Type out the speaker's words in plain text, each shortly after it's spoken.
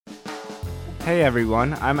Hey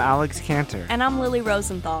everyone, I'm Alex Cantor. And I'm Lily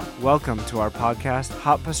Rosenthal. Welcome to our podcast,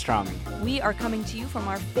 Hot Pastrami. We are coming to you from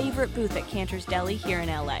our favorite booth at Cantor's Deli here in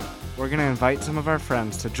LA. We're going to invite some of our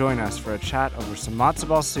friends to join us for a chat over some matzo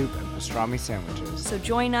ball soup and pastrami sandwiches. So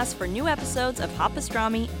join us for new episodes of Hot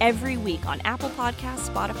Pastrami every week on Apple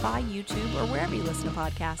Podcasts, Spotify, YouTube, or wherever you listen to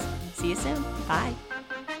podcasts. See you soon. Bye.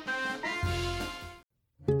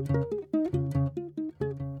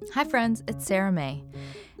 Hi friends, it's Sarah May.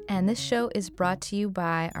 And this show is brought to you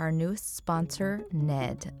by our newest sponsor,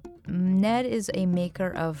 Ned. Ned is a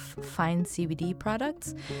maker of fine CBD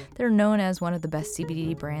products. They're known as one of the best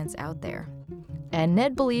CBD brands out there. And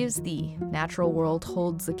Ned believes the natural world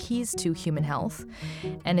holds the keys to human health,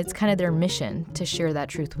 and it's kind of their mission to share that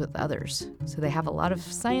truth with others. So they have a lot of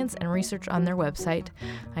science and research on their website.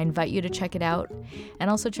 I invite you to check it out, and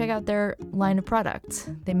also check out their line of products.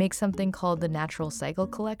 They make something called the Natural Cycle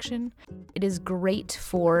Collection. It is great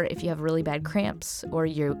for if you have really bad cramps or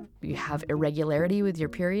you have irregularity with your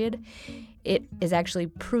period. It is actually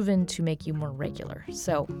proven to make you more regular.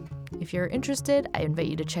 So if you're interested, I invite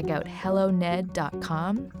you to check out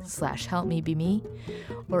helloned.com/helpmebeme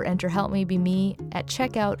or enter helpmebeme at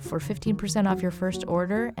checkout for 15% off your first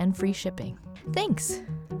order and free shipping. Thanks.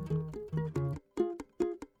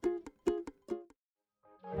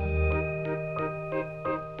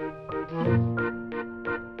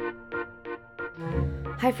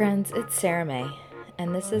 Hi friends, it's Sarah May.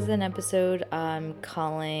 And this is an episode I'm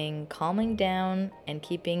calling Calming Down and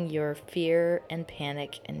Keeping Your Fear and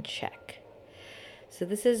Panic in Check. So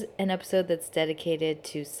this is an episode that's dedicated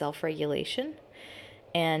to self-regulation.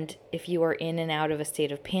 And if you are in and out of a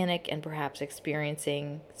state of panic and perhaps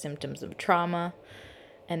experiencing symptoms of trauma,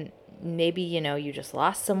 and maybe, you just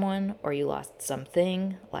lost someone or you lost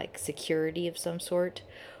something like security of some sort,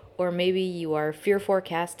 or maybe you are fear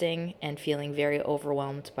forecasting and feeling very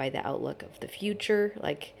overwhelmed by the outlook of the future,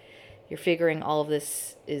 like you're figuring all of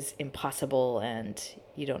this is impossible and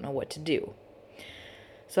you don't know what to do.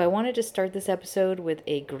 So I wanted to start this episode with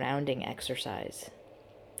a grounding exercise.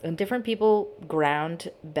 And different people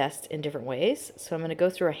ground best in different ways, so I'm going to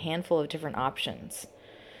go through a handful of different options.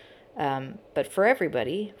 But for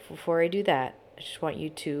everybody, before I do that, I just want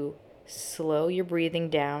you to slow your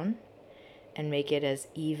breathing down and make it as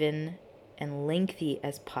even and lengthy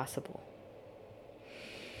as possible.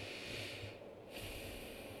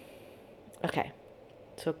 Okay,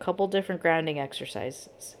 so a couple different grounding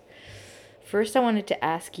exercises. First, I wanted to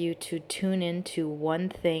ask you to tune into one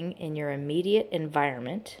thing in your immediate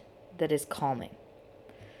environment that is calming.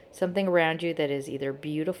 Something around you that is either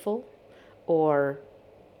beautiful or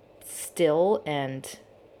still and,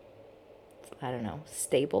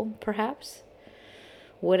 stable, perhaps.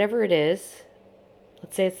 Whatever it is,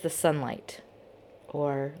 let's say it's the sunlight,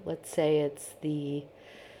 or let's say it's the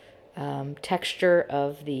texture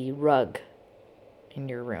of the rug in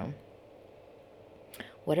your room.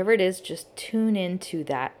 Whatever it is, just tune into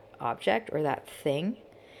that object or that thing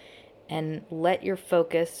and let your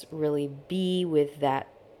focus really be with that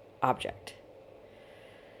object.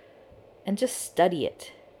 And just study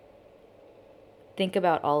it. Think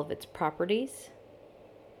about all of its properties.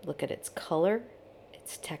 Look at its color,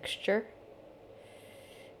 its texture,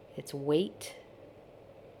 its weight,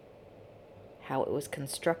 how it was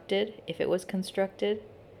constructed, if it was constructed.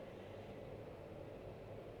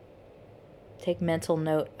 Take mental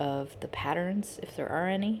note of the patterns, if there are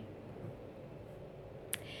any.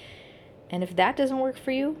 And if that doesn't work for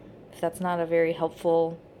you, if that's not a very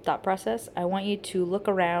helpful thought process, I want you to look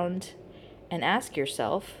around and ask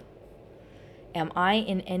yourself, am I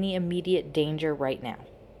in any immediate danger right now?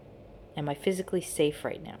 Am I physically safe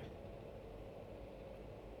right now?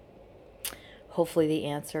 Hopefully the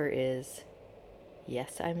answer is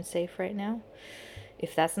yes, I'm safe right now.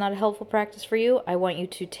 If that's not a helpful practice for you, I want you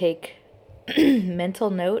to take mental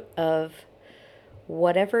note of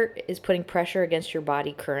whatever is putting pressure against your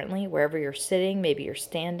body currently, wherever you're sitting, maybe you're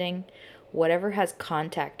standing, whatever has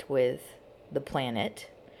contact with the planet.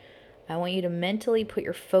 I want you to mentally put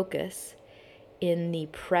your focus in the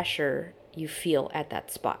pressure you feel at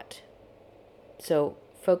that spot. So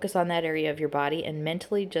focus on that area of your body and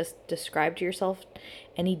mentally just describe to yourself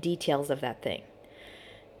any details of that thing.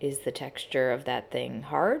 Is the texture of that thing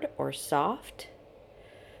hard or soft?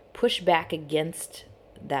 Push back against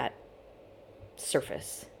that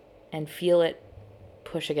surface and feel it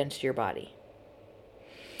push against your body.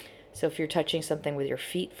 So if you're touching something with your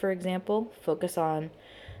feet, for example, focus on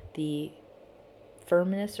the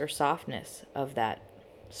firmness or softness of that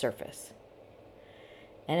surface.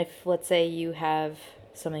 And if, let's say, you have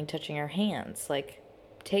something touching your hands, like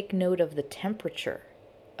take note of the temperature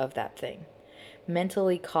of that thing.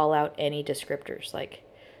 mentally call out any descriptors like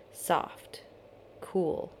soft,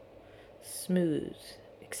 cool, smooth,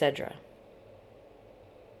 etc.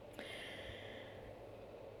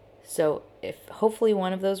 So if hopefully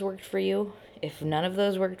one of those worked for you, if none of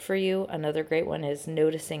those worked for you, another great one is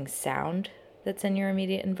noticing sound that's in your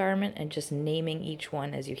immediate environment and just naming each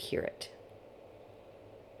one as you hear it.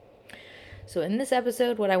 So in this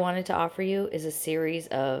episode, what I wanted to offer you is a series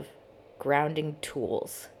of grounding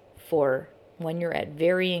tools for when you're at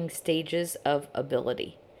varying stages of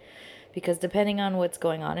ability. Because depending on what's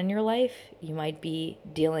going on in your life, you might be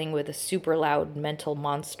dealing with a super loud mental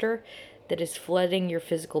monster that is flooding your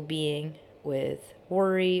physical being with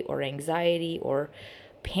worry or anxiety or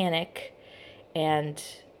panic. And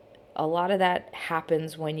a lot of that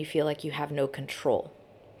happens when you feel like you have no control.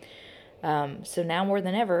 So now more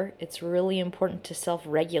than ever, it's really important to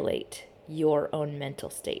self-regulate your own mental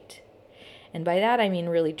state. And by that, I mean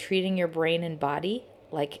really treating your brain and body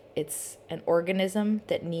like it's an organism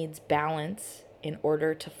that needs balance in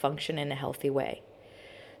order to function in a healthy way.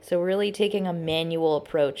 So really taking a manual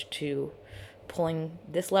approach to pulling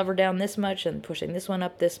this lever down this much and pushing this one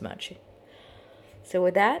up this much. So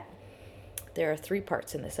with that, there are 3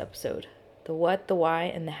 parts in this episode: the what, the why,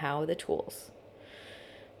 and the how, the tools.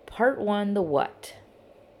 Part 1, the what.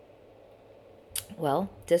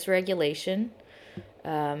 Well, dysregulation,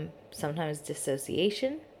 sometimes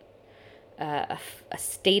dissociation, a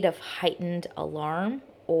state of heightened alarm,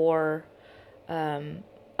 or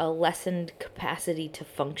a lessened capacity to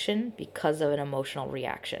function because of an emotional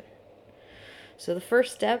reaction. So the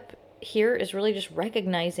first step here is really just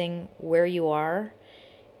recognizing where you are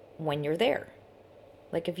when you're there.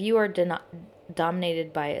 Like if you are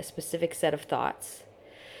dominated by a specific set of thoughts,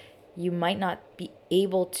 you might not be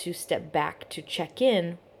able to step back to check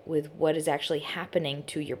in with what is actually happening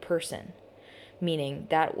to your person, meaning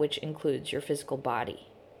that which includes your physical body.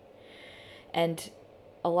 And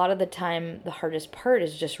a lot of the time, the hardest part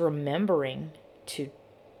is just remembering to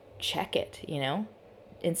check it,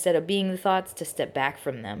 instead of being the thoughts, to step back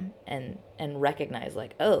from them and recognize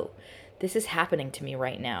like, oh, this is happening to me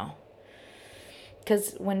right now.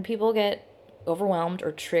 Because when people get overwhelmed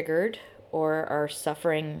or triggered or are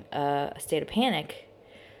suffering a state of panic,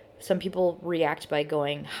 some people react by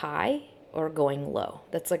going high or going low.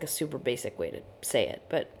 That's like a super basic way to say it.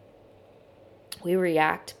 But we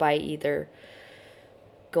react by either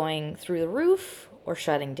going through the roof or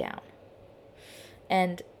shutting down.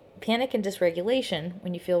 And panic and dysregulation,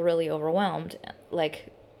 when you feel really overwhelmed,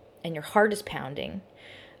 and your heart is pounding,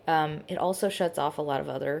 it also shuts off a lot of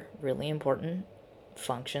other really important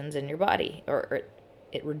functions in your body, or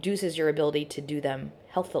it reduces your ability to do them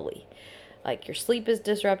healthily. Like your sleep is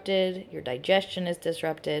disrupted, your digestion is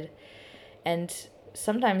disrupted, and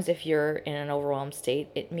sometimes if you're in an overwhelmed state,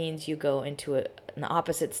 it means you go into an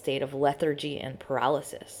opposite state of lethargy and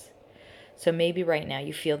paralysis. So maybe right now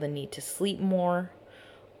you feel the need to sleep more,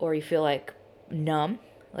 or you feel like numb,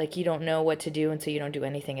 like you don't know what to do, and so you don't do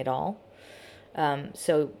anything at all.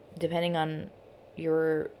 So depending on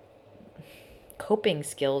your coping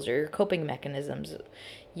skills or your coping mechanisms,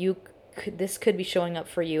 this could be showing up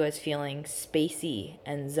for you as feeling spacey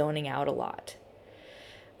and zoning out a lot.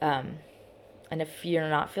 And if you're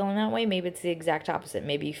not feeling that way, maybe it's the exact opposite.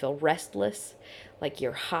 Maybe you feel restless, like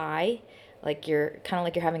you're high, like you're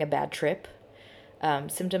having a bad trip.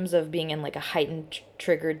 Symptoms of being in like a heightened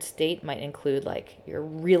triggered state might include like you're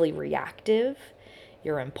really reactive,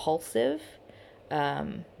 you're impulsive,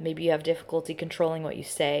 maybe you have difficulty controlling what you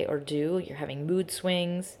say or do, you're having mood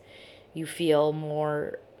swings, you feel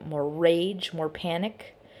more rage, more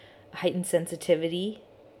panic, heightened sensitivity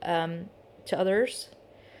to others.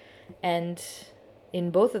 And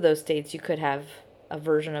in both of those states, you could have a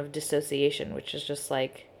version of dissociation, which is just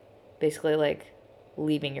basically like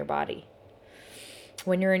leaving your body.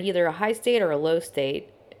 When you're in either a high state or a low state,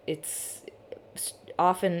 it's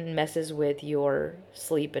often messes with your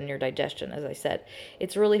sleep and your digestion, as I said.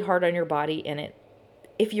 It's really hard on your body, and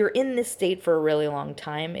if you're in this state for a really long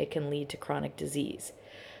time, it can lead to chronic disease.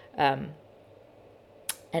 And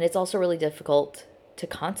it's also really difficult to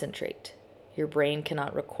concentrate. Your brain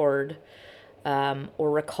cannot record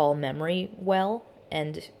or recall memory well,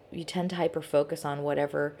 and you tend to hyper-focus on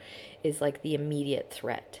whatever is like the immediate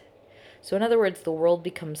threat. So in other words, the world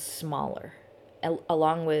becomes smaller,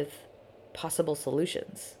 along with possible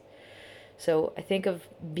solutions. So I think of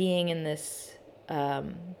being in this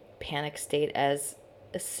panic state as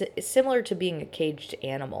similar to being a caged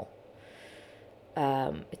animal.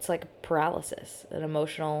 It's like paralysis, an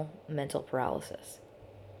emotional, mental paralysis.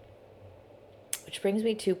 Which brings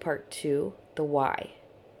me to part 2, the why.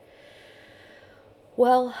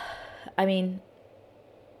 Well, I mean,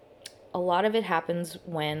 a lot of it happens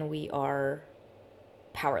when we are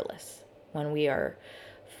powerless, when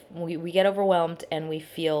we get overwhelmed and we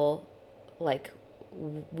feel like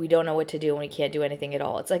we don't know what to do and we can't do anything at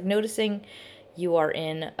all. It's like noticing you are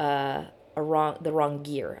in the wrong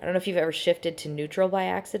gear. I don't know if you've ever shifted to neutral by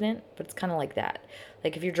accident, but it's kind of like that.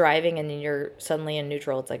 Like if you're driving and then you're suddenly in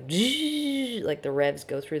neutral, it's like like the revs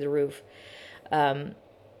go through the roof.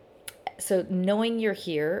 So knowing you're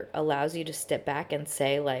here allows you to step back and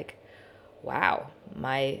say like, wow,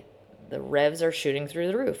 the revs are shooting through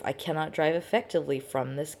the roof. I cannot drive effectively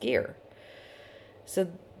from this gear.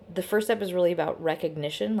 So the first step is really about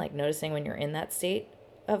recognition, like noticing when you're in that state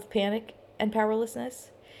of panic and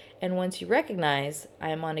powerlessness. And once you recognize I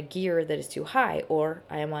am on a gear that is too high or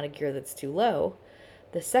I am on a gear that's too low,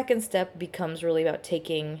 the second step becomes really about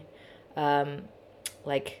taking, you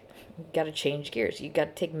got to change gears. You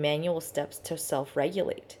got to take manual steps to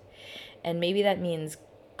self-regulate. And maybe that means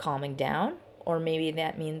calming down, or maybe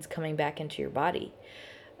that means coming back into your body.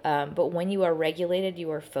 But when you are regulated,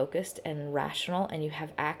 you are focused and rational, and you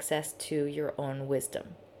have access to your own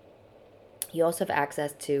wisdom. You also have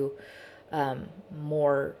access to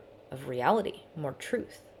more of reality, more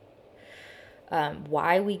truth.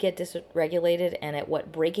 Why we get dysregulated and at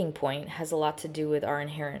what breaking point has a lot to do with our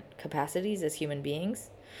inherent capacities as human beings,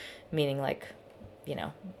 meaning like,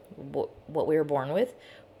 what we were born with.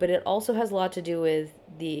 But it also has a lot to do with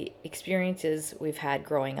the experiences we've had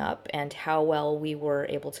growing up and how well we were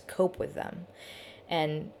able to cope with them.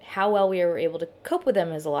 And how well we were able to cope with them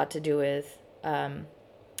has a lot to do with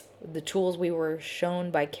the tools we were shown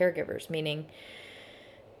by caregivers, meaning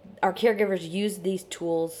our caregivers used these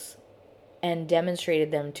tools and demonstrated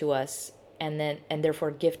them to us and therefore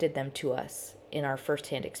gifted them to us in our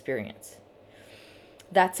firsthand experience.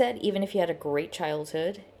 That said, even if you had a great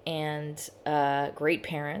childhood and great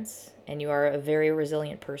parents, and you are a very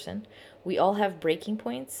resilient person, we all have breaking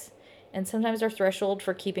points, and sometimes our threshold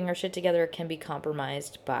for keeping our shit together can be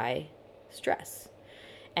compromised by stress.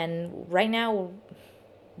 And right now,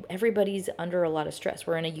 everybody's under a lot of stress.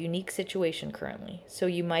 We're in a unique situation currently, so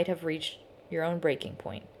you might have reached your own breaking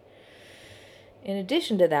point. In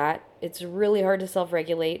addition to that, it's really hard to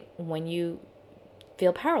self-regulate when you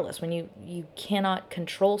feel powerless, when you cannot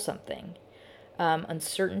control something.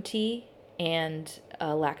 Uncertainty and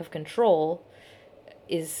lack of control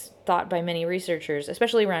is thought by many researchers,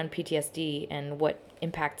 especially around PTSD and what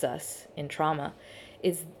impacts us in trauma,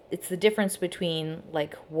 it's the difference between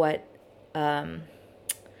like what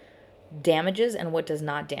damages and what does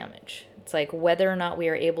not damage. It's like whether or not we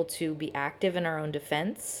are able to be active in our own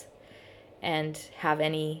defense and have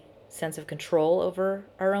any sense of control over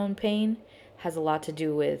our own pain has a lot to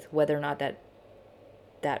do with whether or not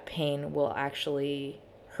that pain will actually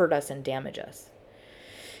hurt us and damage us.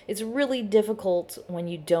 It's really difficult when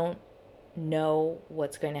you don't know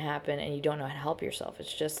what's going to happen and you don't know how to help yourself.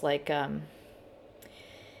 It's just like the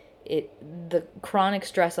chronic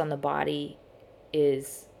stress on the body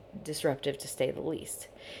is disruptive, to say the least.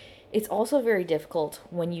 It's also very difficult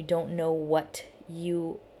when you don't know what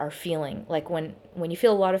you are feeling. Like when you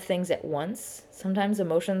feel a lot of things at once, sometimes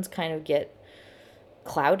emotions kind of get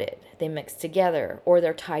clouded. They mix together, or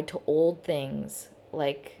they're tied to old things.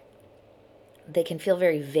 Like they can feel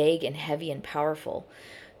very vague and heavy and powerful.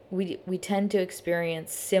 We tend to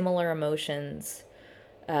experience similar emotions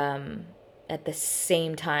at the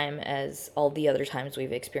same time as all the other times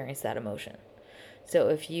we've experienced that emotion. So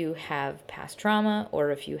if you have past trauma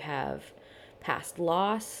or if you have past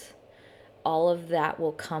loss, all of that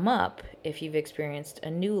will come up if you've experienced a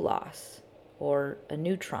new loss or a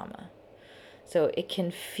new trauma. So it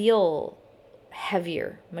can feel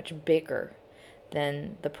heavier, much bigger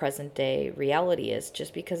than the present day reality is,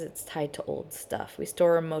 just because it's tied to old stuff. We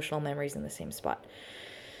store emotional memories in the same spot.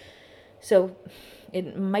 So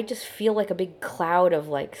it might just feel like a big cloud of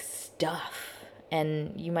like stuff,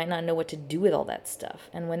 and you might not know what to do with all that stuff.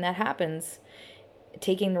 And when that happens,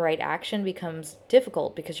 taking the right action becomes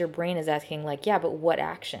difficult because your brain is asking like, yeah, but what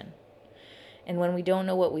action? And when we don't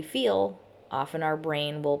know what we feel, often our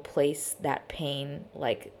brain will place that pain,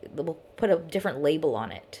 like we'll put a different label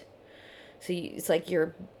on it. So it's like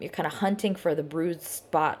you're kind of hunting for the bruised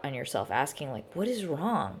spot on yourself, asking like, what is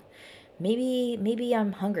wrong? Maybe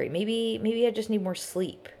I'm hungry. Maybe I just need more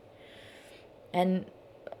sleep. And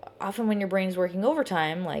often when your brain is working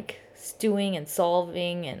overtime, like stewing and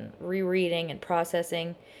solving and rereading and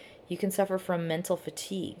processing, you can suffer from mental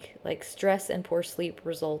fatigue. Like stress and poor sleep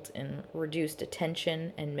result in reduced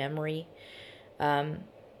attention and memory. And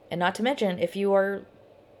not to mention, if you're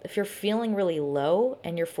feeling really low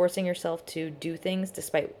and you're forcing yourself to do things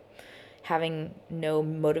despite having no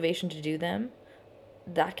motivation to do them,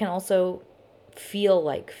 that can also feel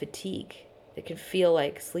like fatigue. It can feel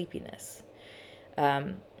like sleepiness.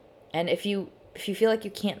 And if you feel like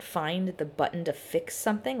you can't find the button to fix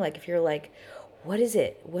something, like if you're like, what is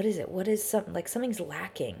it? What is it? What is something, like something's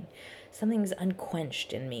lacking. Something's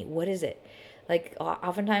unquenched in me. What is it? Like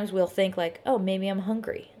oftentimes we'll think like, oh, maybe I'm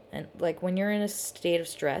hungry. And like when you're in a state of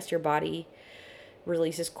stress, your body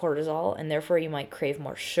releases cortisol, and therefore you might crave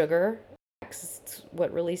more sugar. It's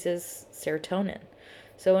what releases serotonin.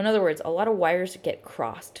 So in other words, a lot of wires get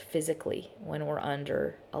crossed physically when we're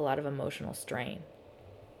under a lot of emotional strain.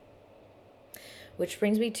 Which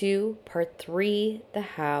brings me to part 3, the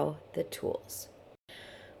how, the tools.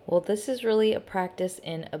 Well, this is really a practice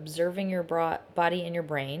in observing your body and your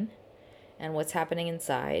brain and what's happening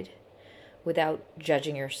inside without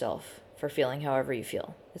judging yourself for feeling however you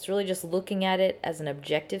feel. It's really just looking at it as an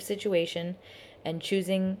objective situation and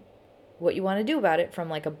choosing what you want to do about it from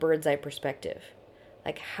like a bird's eye perspective.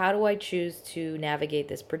 Like, how do I choose to navigate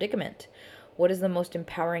this predicament? What is the most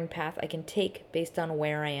empowering path I can take based on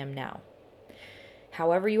where I am now?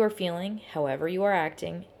 However you are feeling, however you are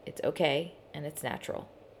acting, it's okay and it's natural.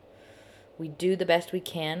 We do the best we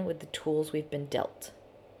can with the tools we've been dealt.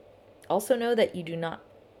 Also know that you do not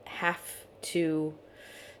have to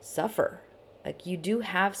suffer. Like, you do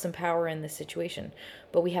have some power in this situation,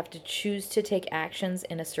 but we have to choose to take actions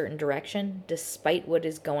in a certain direction despite what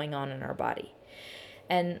is going on in our body.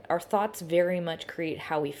 And our thoughts very much create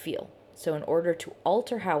how we feel. So in order to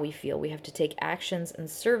alter how we feel, we have to take actions in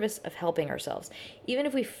service of helping ourselves. Even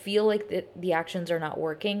if we feel like the actions are not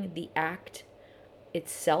working, the act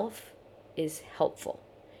itself is helpful.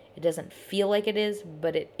 It doesn't feel like it is,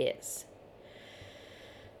 but it is.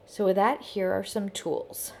 So with that, here are some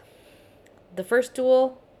tools. The first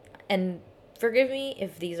tool, and forgive me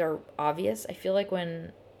if these are obvious, I feel like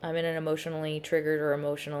when I'm in an emotionally triggered or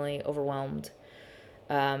emotionally overwhelmed,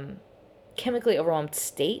 chemically overwhelmed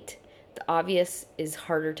state, the obvious is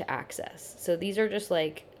harder to access. So these are just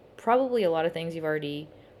like probably a lot of things you've already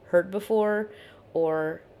heard before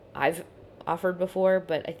or I've offered before,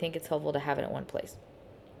 but I think it's helpful to have it in one place.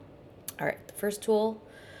 All right, the first tool,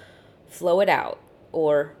 flow it out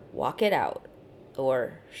or walk it out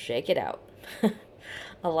or shake it out.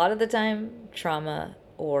 A lot of the time, trauma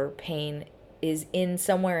or pain is in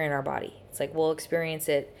somewhere in our body. It's like we'll experience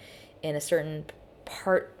it in a certain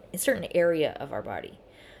area of our body.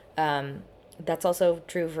 That's also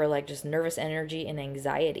true for like just nervous energy and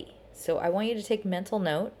anxiety. So I want you to take mental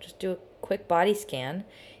note, just do a quick body scan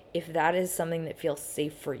if that is something that feels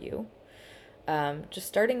safe for you. Just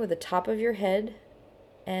starting with the top of your head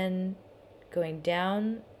and going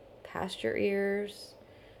down past your ears,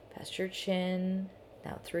 past your chin,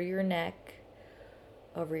 now through your neck,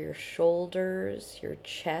 over your shoulders, your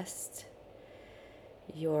chest,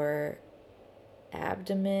 your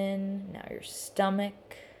abdomen, now your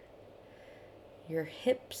stomach, your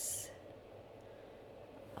hips,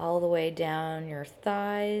 all the way down your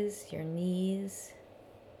thighs, your knees,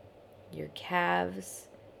 your calves,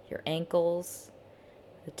 your ankles,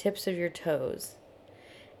 the tips of your toes.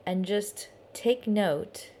 And just take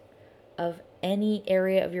note of any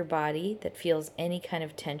area of your body that feels any kind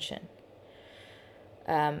of tension.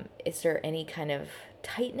 Is there any kind of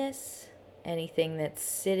tightness? Anything that's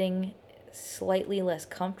sitting slightly less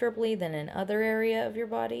comfortably than another area of your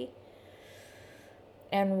body?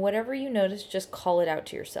 And whatever you notice, just call it out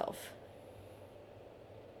to yourself.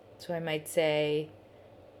 So I might say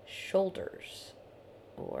shoulders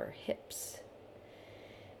or hips.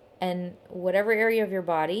 And whatever area of your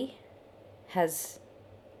body has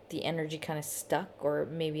the energy kind of stuck, or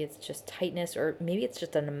maybe it's just tightness, or maybe it's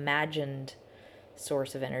just an imagined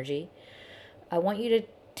source of energy, I want you to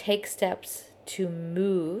take steps to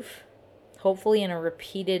move, hopefully in a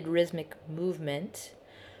repeated rhythmic movement,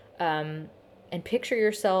 and picture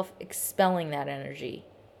yourself expelling that energy,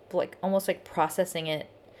 like almost like processing it,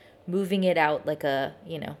 moving it out like a,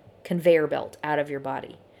 conveyor belt out of your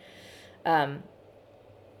body.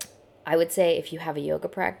 I would say if you have a yoga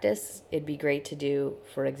practice, it'd be great to do,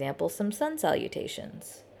 for example, some sun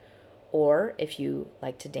salutations. Or if you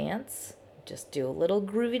like to dance, just do a little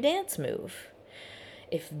groovy dance move.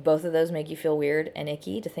 If both of those make you feel weird and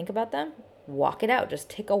icky to think about them, walk it out. Just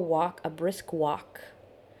take a walk, a brisk walk,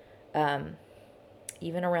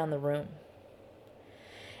 even around the room.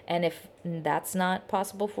 And if that's not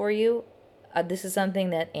possible for you, this is something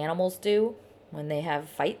that animals do when they have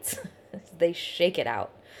fights. They shake it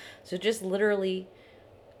out. So just literally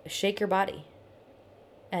shake your body.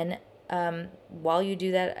 And while you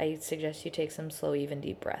do that, I suggest you take some slow, even,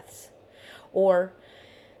 deep breaths. Or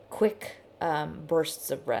quick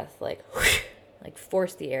bursts of breath, like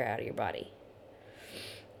force the air out of your body.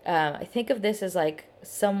 I think of this as like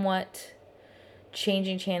somewhat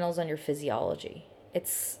changing channels on your physiology.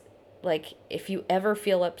 It's like if you ever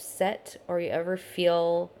feel upset or you ever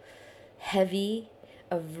feel heavy,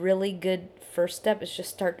 a really good first step is just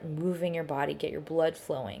start moving your body, get your blood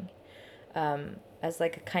flowing. As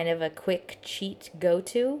like a kind of a quick cheat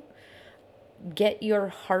go-to, get your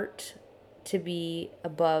heart to be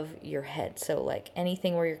above your head. So like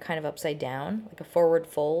anything where you're kind of upside down, like a forward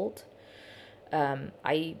fold.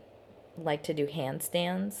 I like to do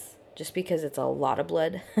handstands just because it's a lot of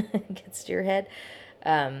blood gets to your head.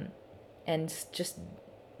 And just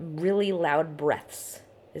really loud breaths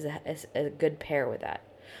is a good pair with that.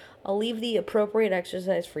 I'll leave the appropriate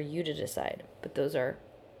exercise for you to decide, but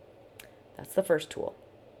that's the first tool.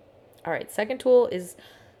 All right, second tool is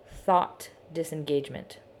thought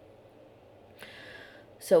disengagement.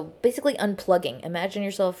 So basically unplugging. Imagine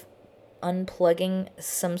yourself unplugging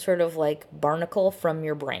some sort of like barnacle from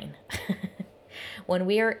your brain. When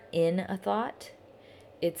we are in a thought,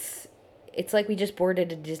 it's like we just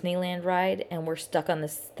boarded a Disneyland ride and we're stuck on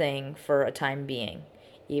this thing for a time being.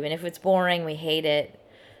 Even if it's boring, we hate it,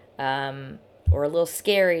 or a little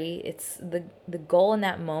scary, it's the goal in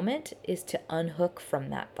that moment is to unhook from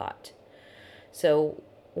that thought. So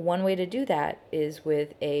one way to do that is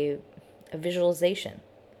with a visualization.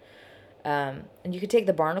 And you could take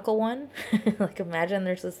the barnacle one, like imagine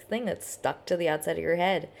there's this thing that's stuck to the outside of your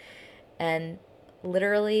head, and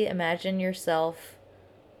literally imagine yourself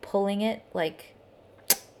pulling it like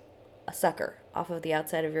a sucker off of the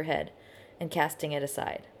outside of your head and casting it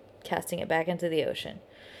aside, casting it back into the ocean.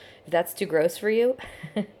 If that's too gross for you,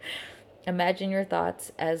 imagine your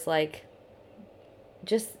thoughts as like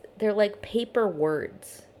they're like paper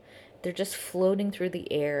words. They're just floating through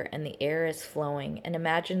the air and the air is flowing, and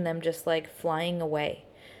imagine them just like flying away.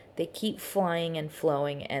 They keep flying and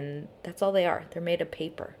flowing, and that's all they are. They're made of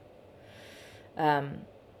paper.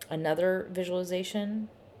 Another visualization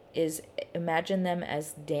is imagine them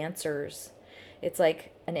as dancers. It's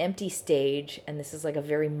like an empty stage, and this is like a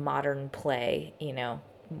very modern play,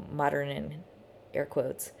 modern in air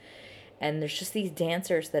quotes. And there's just these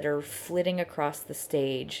dancers that are flitting across the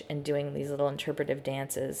stage and doing these little interpretive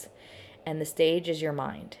dances. And the stage is your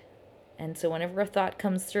mind. And so whenever a thought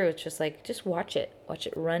comes through, it's just like, just watch it. Watch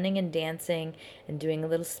it running and dancing and doing a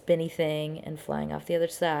little spinny thing and flying off the other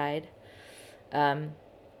side. And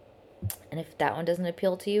if that one doesn't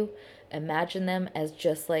appeal to you, imagine them as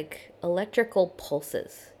just like electrical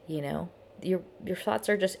pulses, Your thoughts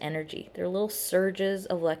are just energy. They're little surges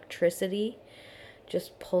of electricity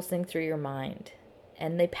just pulsing through your mind,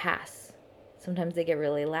 and they pass. Sometimes they get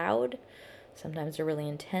really loud, sometimes they're really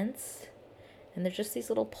intense, and they're just these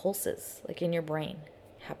little pulses like in your brain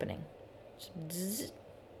happening. Just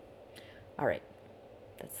all right,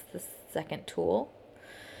 that's the second tool.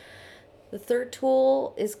 The third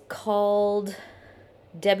tool is called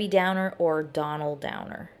Debbie Downer or Donald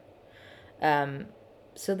Downer.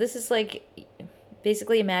 So this is like,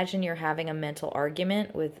 basically imagine you're having a mental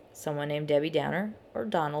argument with someone named Debbie Downer or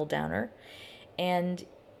Donald Downer, and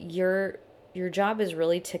your job is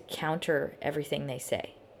really to counter everything they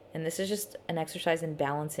say. And this is just an exercise in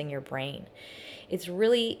balancing your brain. It's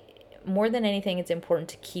really, more than anything, it's important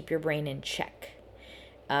to keep your brain in check.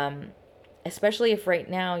 Especially if right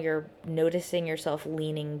now you're noticing yourself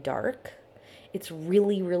leaning dark. It's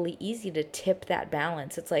really, really easy to tip that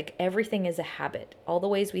balance. It's like everything is a habit. All the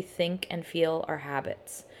ways we think and feel are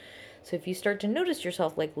habits. So if you start to notice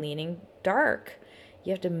yourself like leaning dark,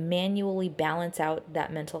 you have to manually balance out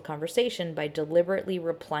that mental conversation by deliberately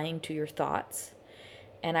replying to your thoughts.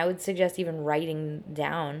 And I would suggest even writing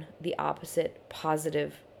down the opposite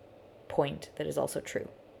positive point that is also true.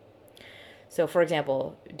 So for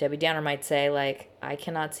example, Debbie Downer might say like, I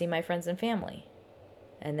cannot see my friends and family.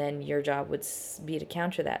 And then your job would be to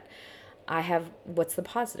counter that. What's the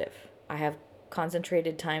positive? I have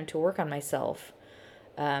concentrated time to work on myself.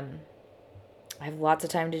 I have lots of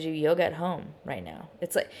time to do yoga at home right now.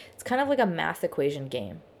 It's kind of like a math equation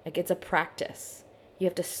game. Like it's a practice. You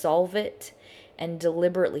have to solve it and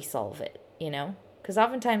deliberately solve it, Because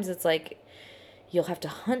oftentimes it's like you'll have to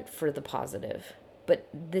hunt for the positive. But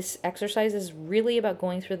this exercise is really about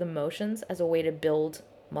going through the motions as a way to build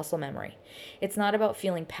muscle memory. It's not about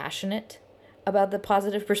feeling passionate about the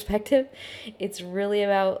positive perspective. It's really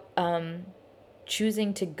about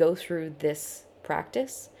choosing to go through this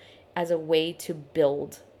practice as a way to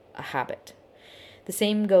build a habit. The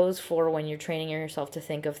same goes for when you're training yourself to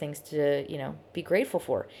think of things to, be grateful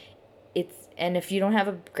for. And if you don't have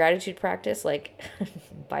a gratitude practice, like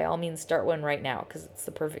by all means start one right now because it's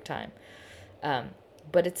the perfect time.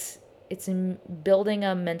 But it's in building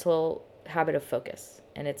a mental habit of focus.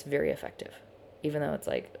 and it's very effective, even though it's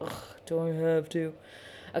like, ugh, do I have to?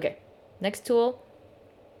 Okay, next tool,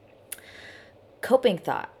 coping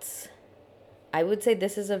thoughts. I would say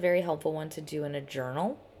this is a very helpful one to do in a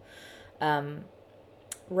journal.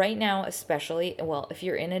 Right now, especially, well, if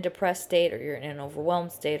you're in a depressed state or you're in an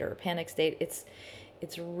overwhelmed state or a panic state,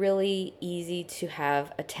 it's really easy to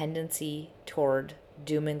have a tendency toward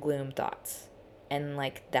doom and gloom thoughts. And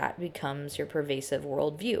like that becomes your pervasive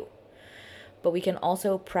worldview. But we can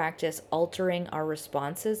also practice altering our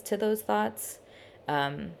responses to those thoughts.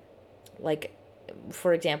 Like,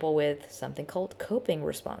 for example, with something called coping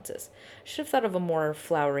responses. I should have thought of a more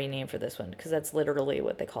flowery name for this one, because that's literally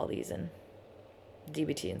what they call these in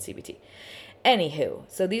DBT and CBT. Anywho,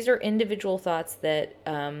 so these are individual thoughts that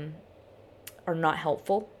are not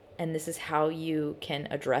helpful, and this is how you can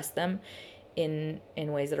address them in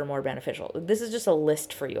ways that are more beneficial. This is just a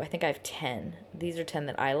list for you. I think I have 10. These are 10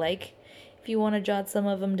 that I like, if you want to jot some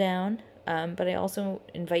of them down. But I also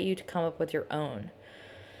invite you to come up with your own.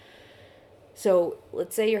 So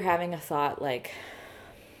let's say you're having a thought like,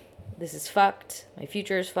 this is fucked, my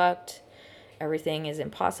future is fucked, everything is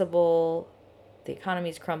impossible, the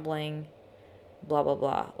economy's crumbling, blah, blah,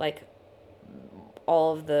 blah. Like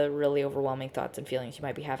all of the really overwhelming thoughts and feelings you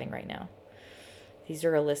might be having right now. These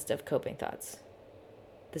are a list of coping thoughts.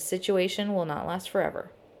 The situation will not last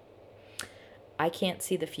forever. I can't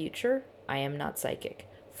see the future. I am not psychic.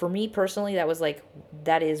 For me personally,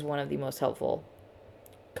 that is one of the most helpful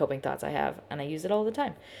coping thoughts I have, and I use it all the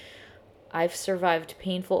time. I've survived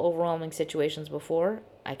painful, overwhelming situations before.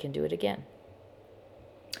 I can do it again.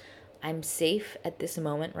 I'm safe at this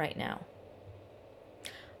moment right now.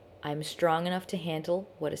 I'm strong enough to handle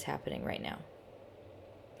what is happening right now.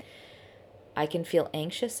 I can feel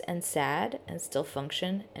anxious and sad and still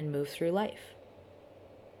function and move through life.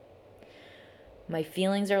 My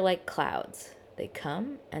feelings are like clouds. They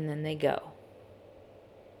come and then they go.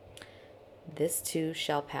 This too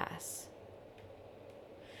shall pass.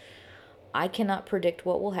 I cannot predict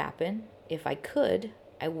what will happen. If I could,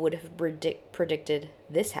 I would have predicted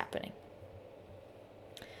this happening.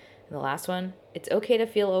 And the last one, it's okay to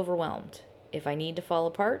feel overwhelmed. If I need to fall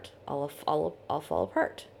apart, I'll fall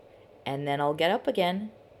apart. And then I'll get up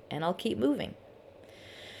again and I'll keep moving.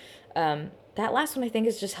 That last one I think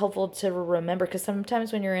is just helpful to remember, because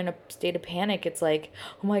sometimes when you're in a state of panic, it's like,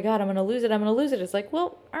 oh my God, I'm going to lose it. It's like,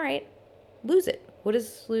 well, all right, lose it. What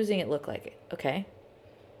does losing it look like? Okay.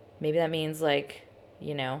 Maybe that means like,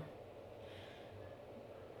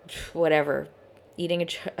 whatever, eating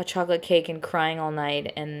a chocolate cake and crying all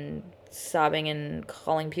night and sobbing and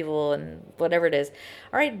calling people and whatever it is.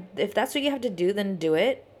 All right, if that's what you have to do, then do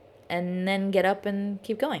it, and then get up and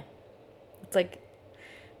keep going. It's like,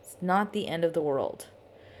 it's not the end of the world.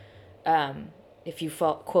 If you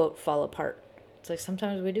fall apart. It's like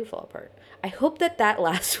sometimes we do fall apart. I hope that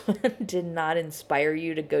last one did not inspire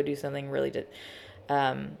you to go do something really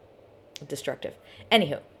destructive.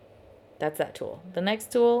 Anywho, that's that tool. The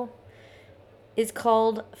next tool is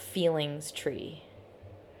called Feelings Tree.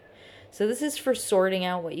 So this is for sorting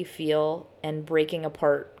out what you feel and breaking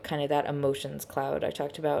apart kind of that emotions cloud I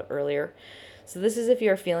talked about earlier. So this is if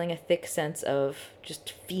you're feeling a thick sense of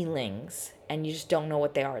just feelings and you just don't know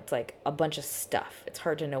what they are. It's like a bunch of stuff. It's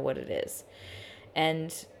hard to know what it is.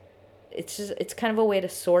 And it's kind of a way to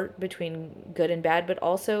sort between good and bad, but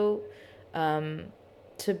also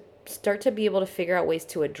to start to be able to figure out ways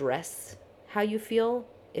to address how you feel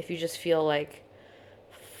if you just feel like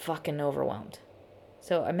fucking overwhelmed.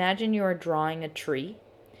 So imagine you're drawing a tree,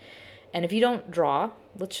 and if you don't draw,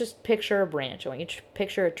 let's just picture a branch. I want you to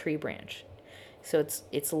picture a tree branch. So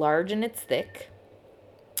it's large and it's thick,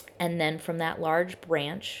 and then from that large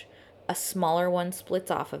branch, a smaller one splits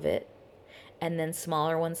off of it, and then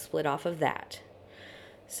smaller ones split off of that.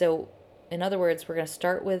 So in other words, we're going to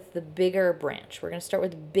start with the bigger branch. We're going to start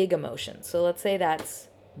with big emotions. So let's say that's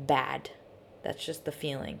bad. That's just the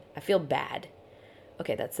feeling. I feel bad.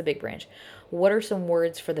 Okay, that's the big branch. What are some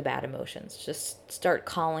words for the bad emotions? Just start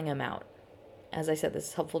calling them out. As I said, this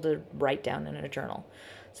is helpful to write down in a journal.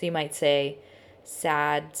 So you might say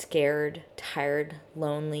sad, scared, tired,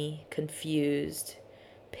 lonely, confused,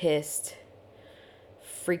 pissed,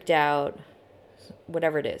 freaked out,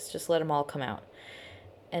 whatever it is. Just let them all come out.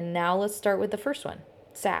 And now let's start with the first one,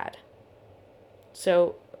 sad.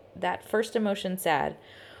 So that first emotion, sad,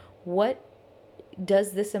 what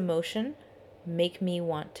does this emotion make me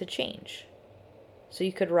want to change? So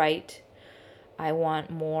you could write, I want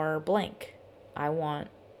more blank. I want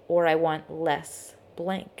less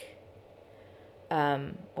blank.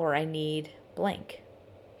 Or I need blank.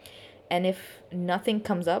 And if nothing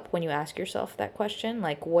comes up when you ask yourself that question,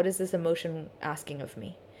 like, what is this emotion asking of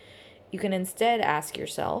me? You can instead ask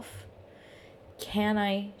yourself, can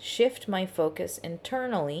I shift my focus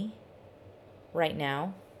internally right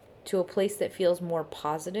now to a place that feels more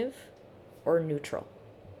positive or neutral?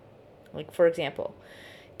 Like, for example,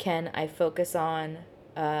 can I focus on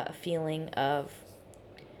a feeling of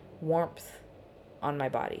warmth on my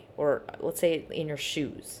body, or let's say in your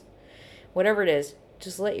shoes? Whatever it is,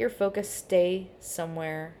 just let your focus stay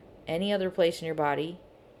somewhere, any other place in your body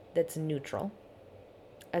that's neutral,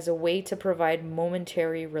 as a way to provide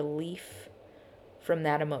momentary relief from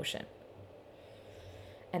that emotion.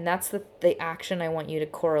 And that's the action I want you to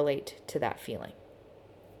correlate to that feeling.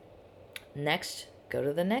 Next, go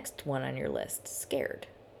to the next one on your list, scared.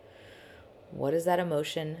 What is that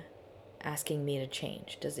emotion asking me to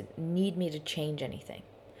change? Does it need me to change anything?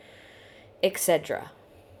 Etc.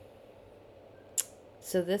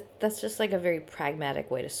 So that's just like a very pragmatic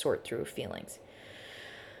way to sort through feelings.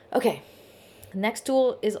 Okay. Next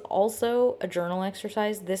tool is also a journal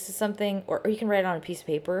exercise. This is something, or you can write it on a piece of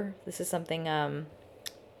paper. This is something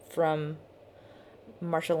from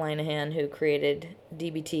Marsha Linehan, who created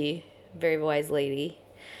DBT, very wise lady.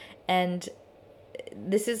 And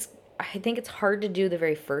this is, I think it's hard to do the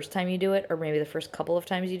very first time you do it, or maybe the first couple of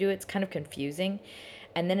times you do it. It's kind of confusing.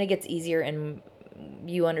 And then it gets easier and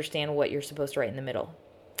you understand what you're supposed to write in the middle.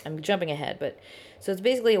 I'm jumping ahead, but so it's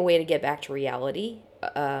basically a way to get back to reality,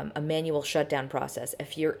 a manual shutdown process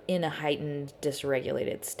if you're in a heightened,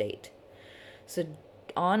 dysregulated state. So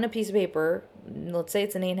on a piece of paper, let's say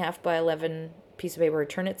it's an 8.5 by 11 piece of paper,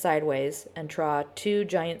 turn it sideways and draw 2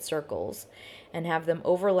 giant circles and have them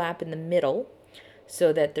overlap in the middle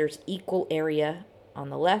so that there's equal area on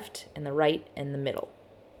the left and the right and the middle.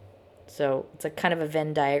 So it's a kind of a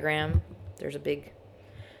Venn diagram. There's a big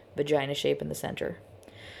vagina shape in the center.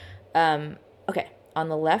 Okay, on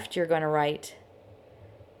the left, you're going to write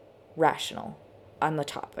rational. On the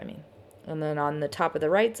top, I mean. And then on the top of the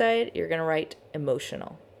right side, you're going to write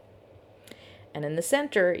emotional. And in the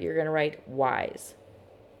center, you're going to write wise.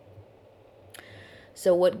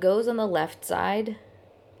 So what goes on the left side,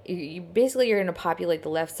 you're going to populate the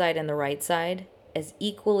left side and the right side as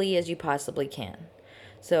equally as you possibly can.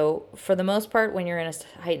 So for the most part, when you're in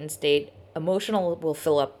a heightened state, emotional will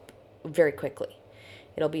fill up very quickly.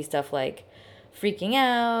 It'll be stuff like freaking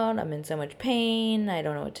out, I'm in so much pain, I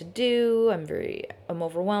don't know what to do, I'm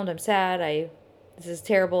overwhelmed, I'm sad, this is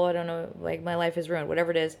terrible, I don't know, like my life is ruined,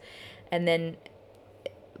 whatever it is. And then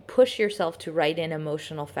push yourself to write in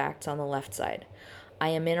emotional facts on the left side. I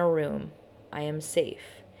am in a room. I am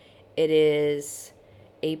safe. It is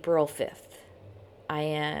April 5th.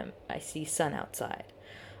 I see sun outside.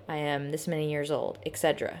 I am this many years old,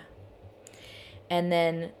 etc. And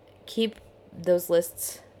then keep those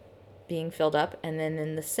lists being filled up, and then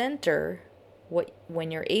in the center,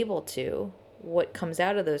 when you're able to, what comes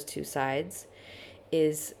out of those two sides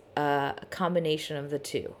is a combination of the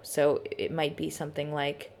two. So it might be something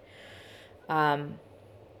like, I'm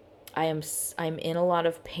in a lot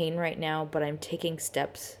of pain right now, but I'm taking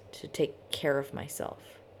steps to take care of myself.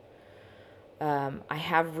 I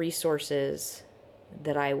have resources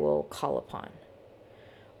that I will call upon.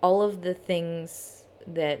 All of the things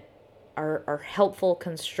that are helpful,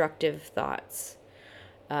 constructive thoughts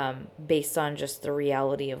based on just the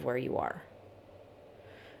reality of where you are.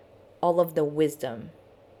 All of the wisdom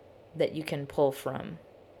that you can pull from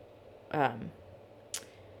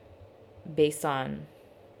based on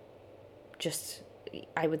just,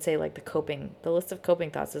 I would say, like the list of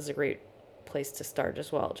coping thoughts is a great place to start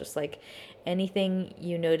as well. Just like anything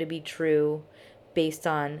you know to be true based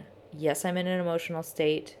on, yes, I'm in an emotional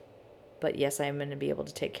state, but yes, I'm going to be able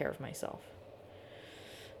to take care of myself.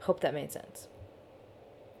 Hope that made sense.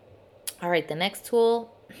 All right, the next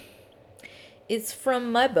tool is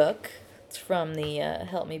from my book. It's from the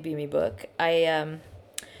Help Me Be Me book. I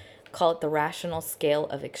call it the Rational Scale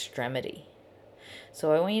of Extremity.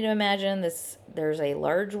 So I want you to imagine this. There's a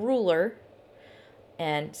large ruler,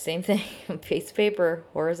 and same thing, piece of paper,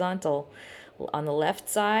 horizontal. On the left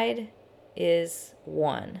side is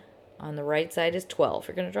 1. On the right side is 12.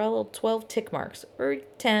 You're going to draw a little 12 tick marks, or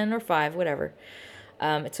 10 or 5, whatever.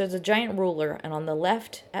 So it's a giant ruler, and on the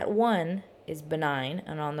left at 1 is benign,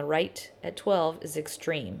 and on the right at 12 is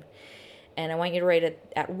extreme. And I want you to write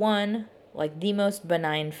it at 1, like the most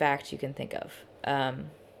benign fact you can think of,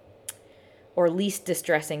 or least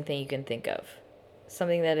distressing thing you can think of.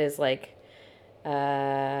 Something that is like,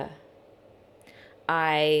 I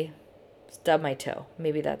stubbed my toe.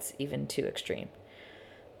 Maybe that's even too extreme.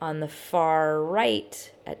 On the far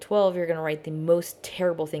right, at 12, you're going to write the most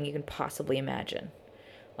terrible thing you can possibly imagine.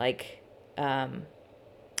 Like,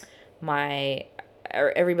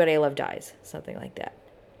 or everybody I love dies, something like that.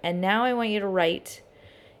 And now I want you to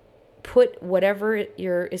put whatever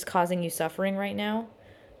is causing you suffering right now,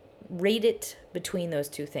 rate it between those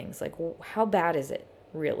two things. Like, how bad is it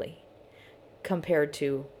really compared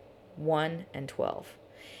to 1 and 12?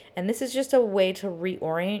 And this is just a way to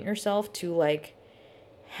reorient yourself to like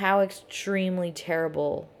how extremely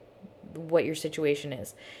terrible what your situation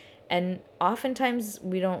is. And oftentimes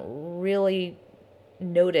we don't really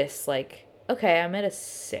notice, like, okay, I'm at a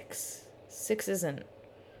 6. 6 isn't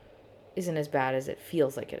as bad as it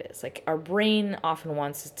feels like it is. Like, our brain often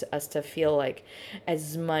wants us to feel like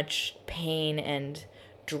as much pain and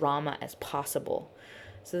drama as possible.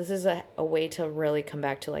 So this is a way to really come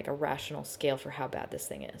back to like a rational scale for how bad this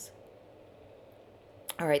thing is.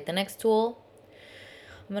 All right, the next tool,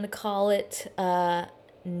 I'm going to call it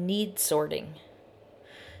need sorting.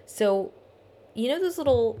 So, you know those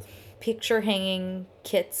little picture hanging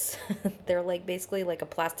kits? They're like basically like a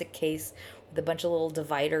plastic case with a bunch of little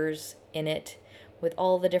dividers in it with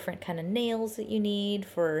all the different kind of nails that you need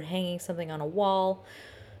for hanging something on a wall.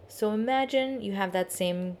 So imagine you have that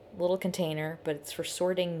same little container, but it's for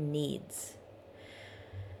sorting needs.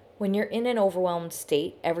 When you're in an overwhelmed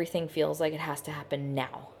state, everything feels like it has to happen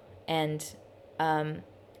now. And I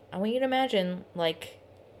want you to imagine like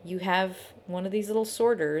you have one of these little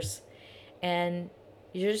sorters and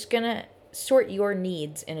you're just going to sort your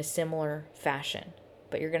needs in a similar fashion,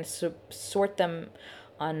 but you're going to sort them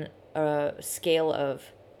on a scale of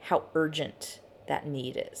how urgent that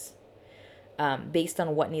need is, based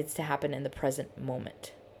on what needs to happen in the present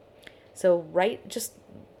moment. So just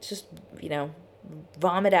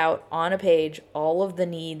vomit out on a page all of the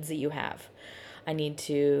needs that you have. I need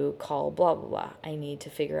to call blah, blah, blah. I need to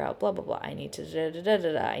figure out blah, blah, blah. I need to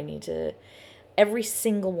da-da-da-da-da. I need to... Every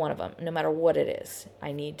single one of them, no matter what it is.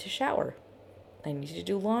 I need to shower. I need to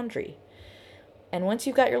do laundry. And once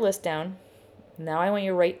you've got your list down, now I want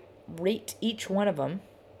you to rate each one of them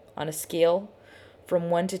on a scale from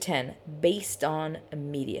 1 to 10 based on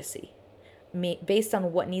immediacy, based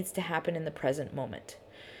on what needs to happen in the present moment.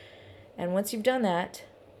 And once you've done that,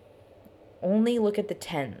 only look at the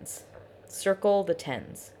 10s. Circle the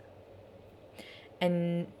 10s.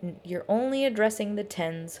 And you're only addressing the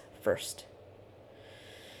 10s first.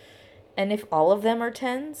 And if all of them are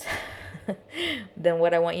 10s, then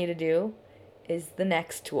what I want you to do is the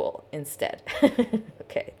next tool instead.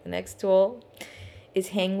 Okay, the next tool is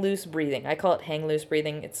hang loose breathing. I call it hang loose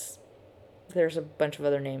breathing. There's a bunch of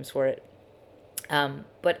other names for it.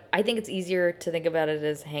 But I think it's easier to think about it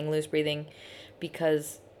as hang loose breathing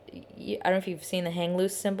because I don't know if you've seen the hang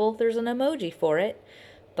loose symbol. There's an emoji for it,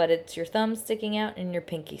 but it's your thumb sticking out and your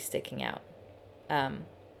pinky sticking out.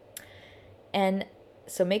 And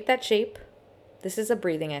so make that shape. This is a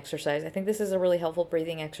breathing exercise. I think this is a really helpful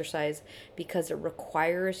breathing exercise because it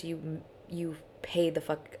requires you pay the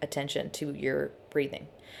fuck attention to your breathing.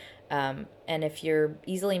 And if you're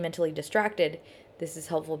easily mentally distracted, this is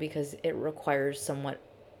helpful because it requires somewhat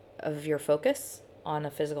of your focus on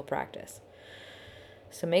a physical practice.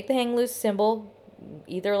 So make the hang loose symbol,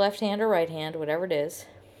 either left hand or right hand, whatever it is.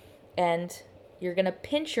 And you're going to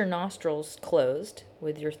pinch your nostrils closed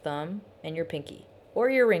with your thumb and your pinky. Or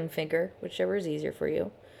your ring finger, whichever is easier for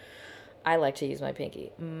you. I like to use my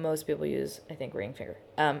pinky. Most people use, I think, ring finger.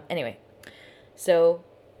 Anyway, so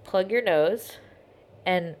plug your nose,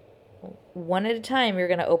 and one at a time, you're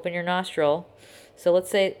going to open your nostril. So let's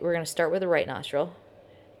say we're going to start with the right nostril,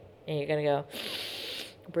 and you're going to go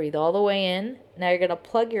breathe all the way in. Now you're going to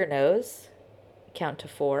plug your nose, count to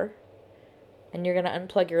 4, and you're going to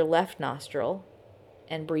unplug your left nostril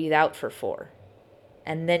and breathe out for 4.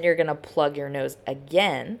 And then you're going to plug your nose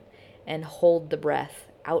again and hold the breath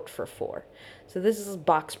out for 4. So this is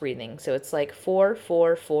box breathing. So it's like 4,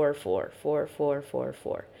 4, 4, 4, 4, 4, 4,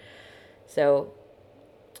 4. So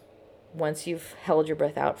once you've held your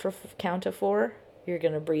breath out for count of 4, you're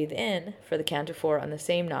going to breathe in for the count of 4 on the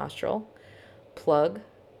same nostril. Plug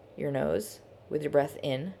your nose with your breath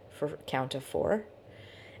in for count of 4.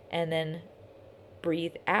 And then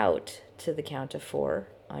breathe out to the count of 4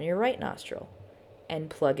 on your right nostril. And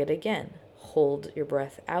plug it again. Hold your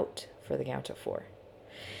breath out for the count of 4.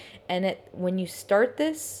 And when you start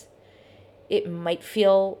this, it might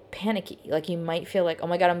feel panicky. Like you might feel like, oh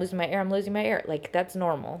my God, I'm losing my air. Like that's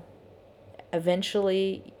normal.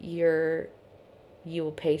 Eventually, you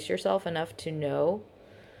will pace yourself enough to know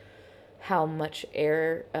how much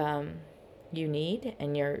air you need,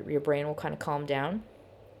 and your brain will kind of calm down.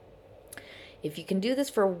 If you can do this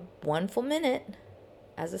for 1 full minute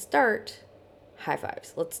as a start, high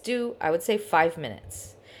fives. Let's do, I would say 5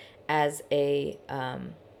 minutes as a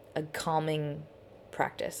a calming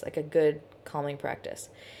practice, like a good calming practice.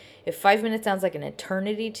 If 5 minutes sounds like an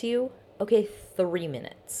eternity to you, okay, 3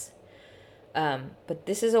 minutes. But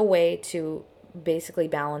this is a way to basically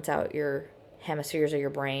balance out your hemispheres of your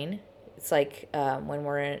brain. It's like when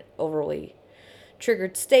we're in an overly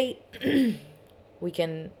triggered state, we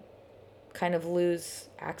can kind of lose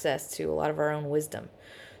access to a lot of our own wisdom.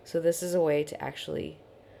 So this is a way to actually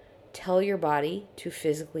tell your body to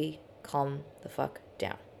physically calm the fuck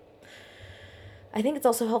down. I think it's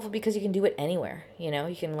also helpful because you can do it anywhere. You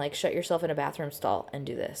can like shut yourself in a bathroom stall and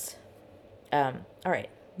do this. All right,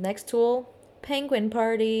 next tool, Penguin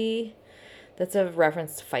Party. That's a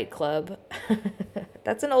reference to Fight Club.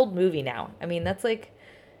 That's an old movie now. I mean, that's like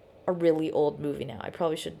a really old movie now. I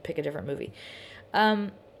probably should pick a different movie.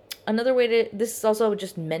 Another way this is also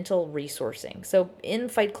just mental resourcing. So in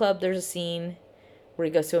Fight Club, there's a scene where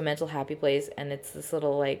he goes to a mental happy place, and it's this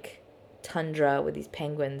little like tundra with these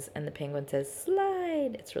penguins, and the penguin says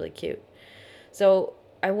slide. It's really cute. So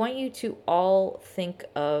I want you to all think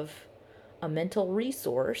of a mental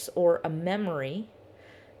resource or a memory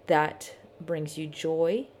that brings you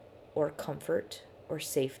joy or comfort or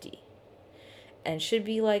safety, and should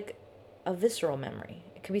be like a visceral memory.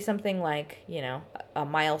 It could be something like, a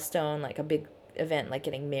milestone, like a big event like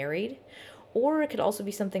getting married, or it could also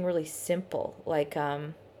be something really simple like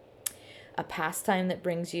a pastime that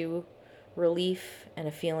brings you relief and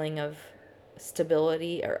a feeling of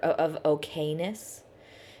stability or of okayness.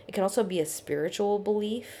 It could also be a spiritual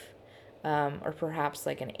belief, or perhaps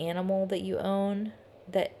like an animal that you own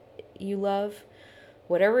that you love.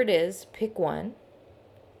 Whatever it is, pick one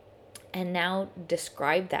and now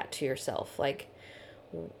describe that to yourself. Like,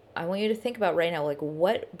 I want you to think about right now, like,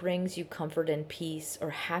 what brings you comfort and peace or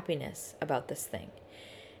happiness about this thing,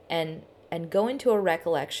 and go into a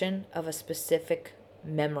recollection of a specific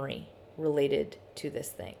memory related to this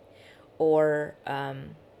thing, or a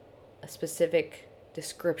specific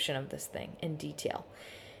description of this thing in detail,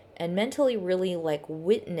 and mentally really like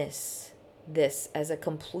witness this as a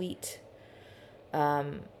complete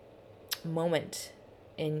moment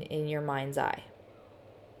in your mind's eye.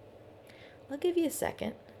 I'll give you a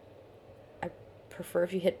second. I prefer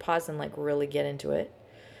if you hit pause and like really get into it.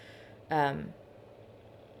 I'm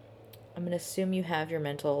going to assume you have your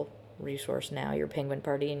mental resource now, your Penguin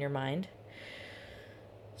Party in your mind.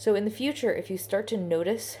 So in the future, if you start to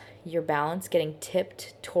notice your balance getting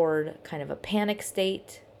tipped toward kind of a panic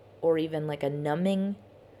state, or even like a numbing,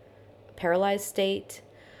 paralyzed state,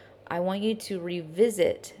 I want you to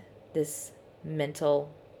revisit this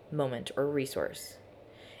mental moment or resource.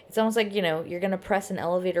 It's almost like, you're going to press an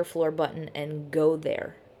elevator floor button and go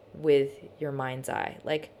there with your mind's eye.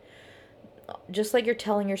 Like, just like you're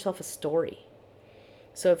telling yourself a story.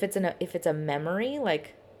 So if it's a memory,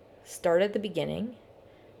 like, start at the beginning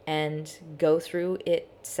and go through it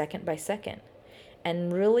second by second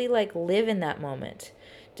and really like live in that moment.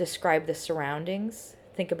 Describe the surroundings.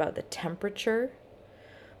 Think about the temperature.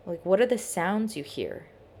 Like, what are the sounds you hear?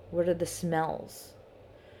 What are the smells?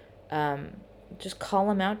 Just call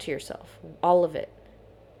them out to yourself, all of it.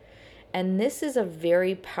 And this is a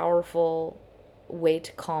very powerful way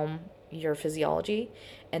to calm your physiology,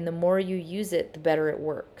 and the more you use it, the better it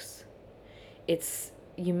works.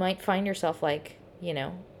 You might find yourself like,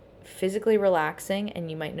 physically relaxing, and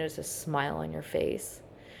you might notice a smile on your face.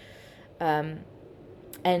 And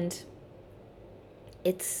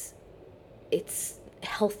it's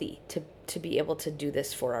healthy to be able to do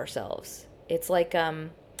this for ourselves. It's like,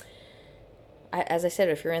 as I said,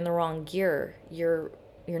 if you're in the wrong gear, you're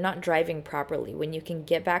not driving properly. When you can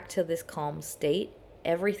get back to this calm state,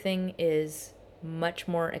 everything is much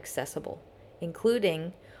more accessible,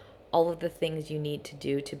 including all of the things you need to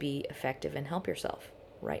do to be effective and help yourself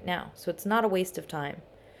right now. So it's not a waste of time.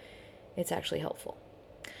 It's actually helpful.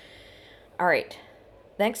 All right.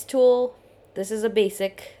 Next tool. This is a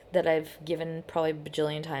basic that I've given probably a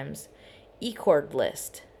bajillion times. E-cord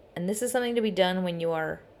list. And this is something to be done when you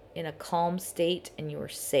are in a calm state and you are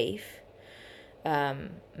safe,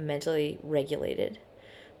 mentally regulated.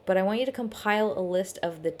 But I want you to compile a list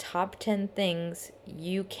of the top 10 things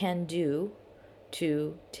you can do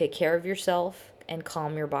to take care of yourself and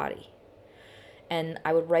calm your body. And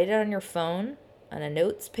I would write it on your phone, on a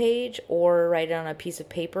notes page, or write it on a piece of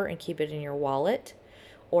paper and keep it in your wallet,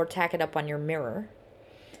 or tack it up on your mirror.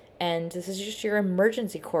 And this is just your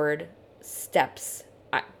emergency cord steps,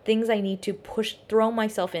 things I need to throw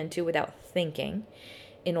myself into without thinking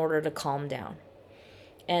in order to calm down.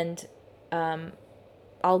 And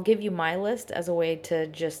I'll give you my list as a way to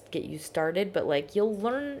just get you started, but like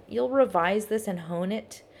you'll revise this and hone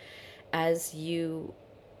it as you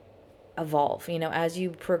evolve, as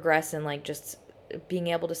you progress and like just being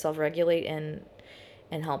able to self-regulate and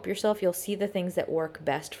help yourself, you'll see the things that work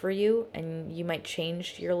best for you, and you might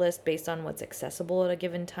change your list based on what's accessible at a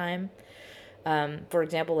given time. For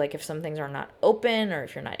example, like if some things are not open or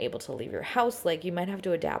if you're not able to leave your house, like you might have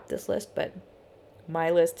to adapt this list. But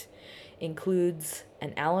my list includes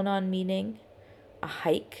an Al-Anon meeting, a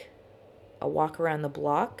hike, a walk around the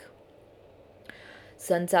block,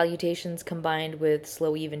 sun salutations combined with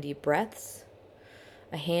slow, even, deep breaths,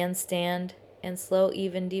 a handstand and slow,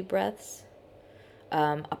 even, deep breaths,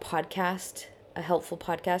 a podcast, a helpful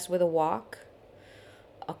podcast with a walk,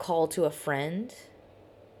 a call to a friend,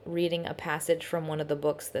 reading a passage from one of the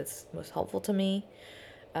books that's most helpful to me,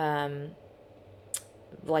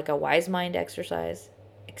 like a wise mind exercise,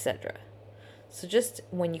 etc. So just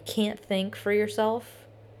when you can't think for yourself,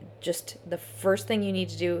 just the first thing you need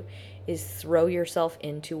to do is throw yourself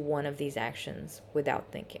into one of these actions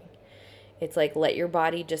without thinking. It's like let your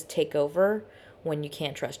body just take over when you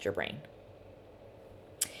can't trust your brain.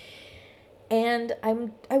 And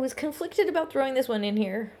I was conflicted about throwing this one in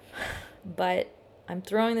here, but I'm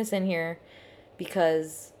throwing this in here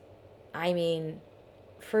because,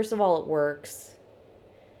 first of all, it works.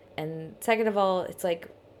 And second of all, it's like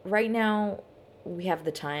right now we have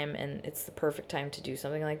the time and it's the perfect time to do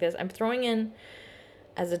something like this. I'm throwing in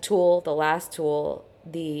as a tool, the last tool,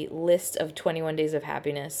 the list of 21 days of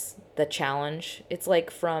happiness, the challenge. It's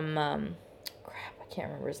like from, I can't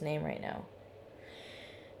remember his name right now.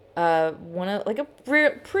 One of like a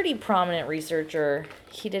pretty prominent researcher.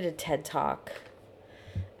 He did a TED Talk.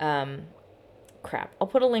 I'll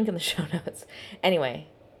put a link in the show notes. Anyway,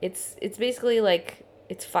 it's basically like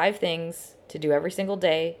it's 5 things to do every single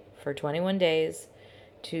day for 21 days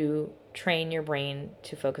to train your brain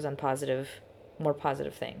to focus on more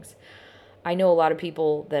positive things. I know a lot of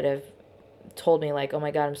people that have told me like, oh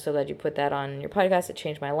my God, I'm so glad you put that on your podcast. It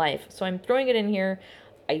changed my life. So I'm throwing it in here.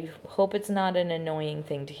 I hope it's not an annoying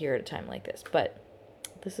thing to hear at a time like this, but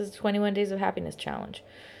this is 21 Days of Happiness Challenge.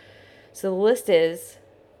 So the list is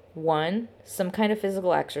 1, some kind of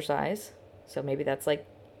physical exercise. So maybe that's like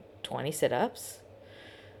 20 sit-ups.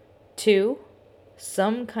 2,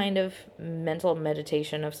 some kind of mental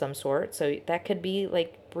meditation of some sort. So that could be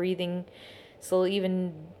like breathing, so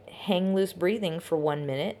even hang loose breathing for 1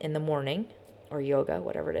 minute in the morning, or yoga,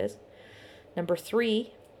 whatever it is. Number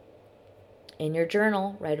 3, in your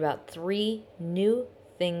journal, write about 3 new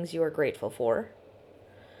things you are grateful for.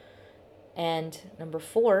 And number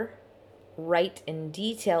 4, write in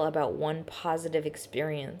detail about 1 positive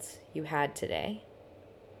experience you had today.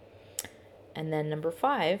 And then number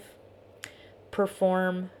 5,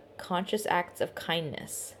 perform conscious acts of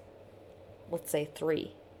kindness. Let's say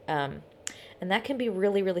 3. And that can be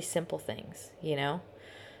really, really simple things,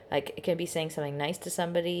 Like it can be saying something nice to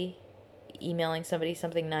somebody, emailing somebody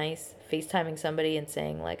something nice, FaceTiming somebody and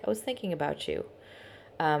saying like, I was thinking about you.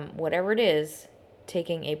 Whatever it is,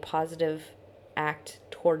 taking a positive act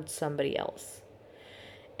towards somebody else.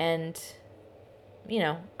 And,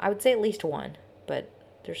 I would say at least 1, but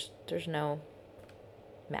there's no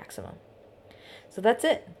maximum. So that's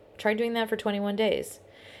it. Try doing that for 21 days.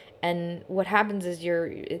 And what happens is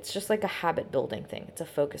it's just like a habit building thing. It's a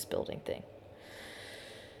focus building thing.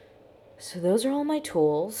 So those are all my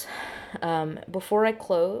tools. Before I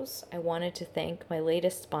close, I wanted to thank my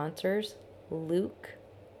latest sponsors. Luke,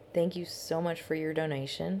 thank you so much for your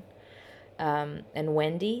donation. And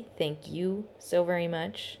Wendy, thank you so very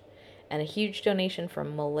much. And a huge donation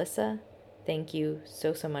from Melissa. Thank you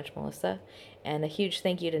so much, Melissa. And a huge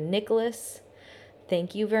thank you to Nicholas.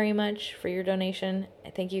 Thank you very much for your donation.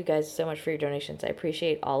 Thank you guys so much for your donations. I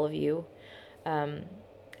appreciate all of you. And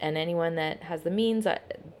anyone that has the means,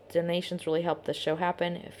 donations really help the show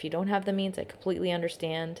happen. If you don't have the means, I completely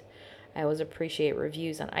understand. I always appreciate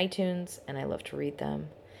reviews on iTunes, and I love to read them.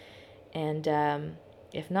 And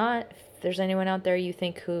if not, if there's anyone out there you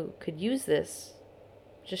think who could use this,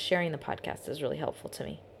 just sharing the podcast is really helpful to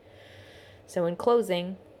me. So in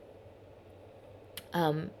closing,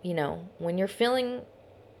 when you're feeling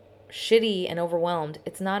shitty and overwhelmed,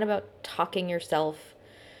 it's not about talking yourself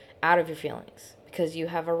out of your feelings, because you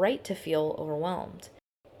have a right to feel overwhelmed.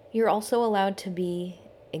 You're also allowed to be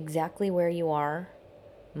exactly where you are,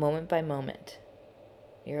 moment by moment.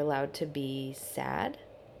 You're allowed to be sad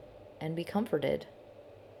and be comforted.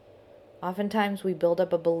 Oftentimes we build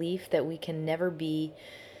up a belief that we can never be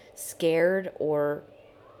scared or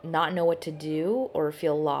not know what to do or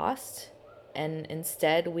feel lost. And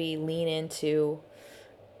instead we lean into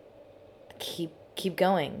keep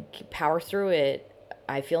going, power through it.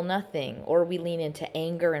 I feel nothing. Or we lean into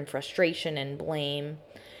anger and frustration and blame.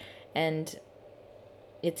 And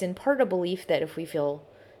it's in part a belief that if we feel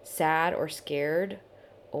sad or scared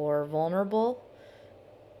or vulnerable,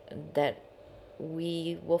 that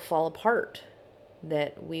we will fall apart,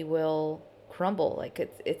 that we will crumble. Like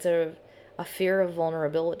it's a fear of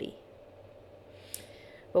vulnerability.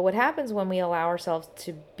 But what happens when we allow ourselves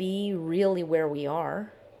to be really where we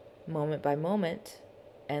are, moment by moment,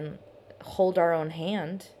 and hold our own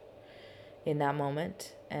hand in that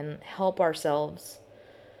moment and help ourselves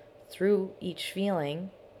through each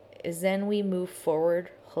feeling, is then we move forward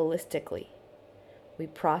holistically. We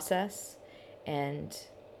process and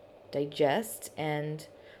digest and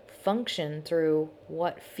function through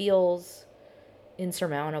what feels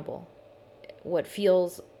insurmountable, what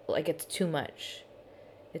feels like it's too much.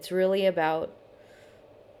 It's really about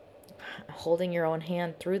holding your own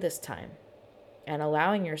hand through this time and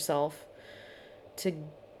allowing yourself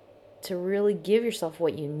to really give yourself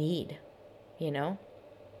what you need,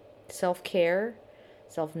 self-care,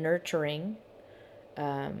 self-nurturing,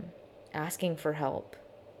 asking for help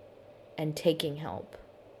and taking help.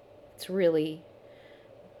 It's really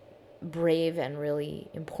brave and really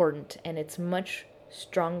important, and it's much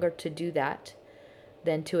stronger to do that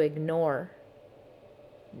than to ignore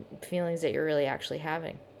feelings that you're really actually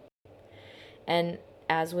having. And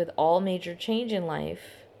as with all major change in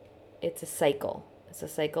life, it's a cycle. It's a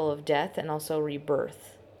cycle of death and also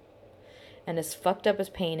rebirth. And as fucked up as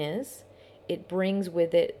pain is, it brings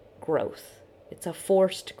with it growth. It's a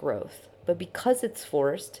forced growth. But because it's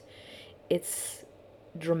forced, it's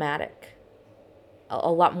dramatic. A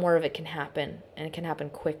lot more of it can happen, and it can happen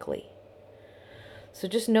quickly. So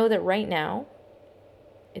just know that right now,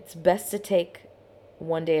 it's best to take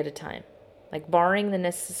one day at a time. Like, barring the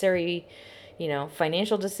necessary,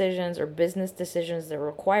 financial decisions or business decisions that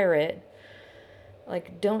require it,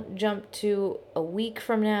 like, don't jump to a week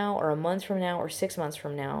from now or a month from now or 6 months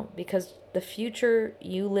from now, because the future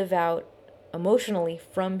you live out emotionally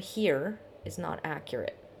from here is not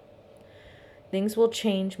accurate. Things will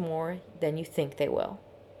change more than you think they will.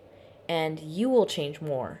 And you will change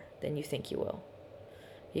more than you think you will.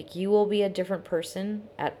 Like, you will be a different person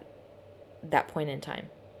at that point in time.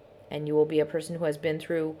 And you will be a person who has been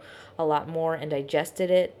through a lot more and digested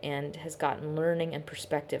it and has gotten learning and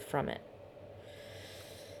perspective from it.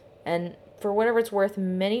 And for whatever it's worth,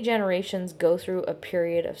 many generations go through a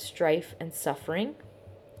period of strife and suffering,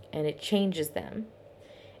 and it changes them.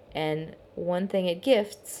 And one thing it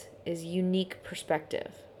gifts is unique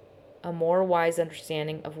perspective, a more wise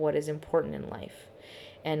understanding of what is important in life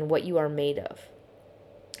and what you are made of.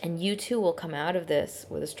 And you too will come out of this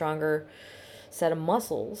with a stronger set of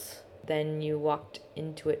muscles than you walked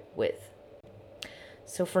into it with.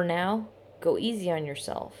 So for now, go easy on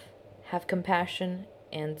yourself. Have compassion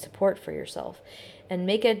and support for yourself. And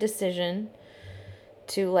make a decision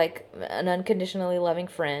to, like an unconditionally loving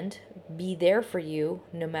friend, be there for you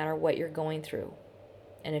no matter what you're going through.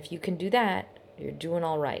 And if you can do that, you're doing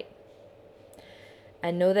all right.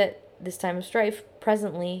 I know that this time of strife,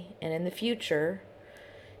 presently and in the future,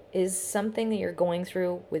 is something that you're going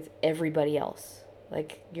through with everybody else.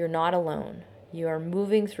 Like, you're not alone. You are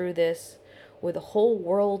moving through this with a whole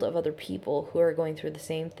world of other people who are going through the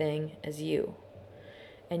same thing as you.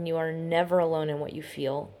 And you are never alone in what you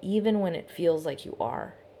feel, even when it feels like you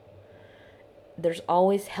are. There's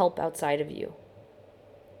always help outside of you.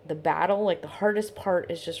 The battle, like the hardest part,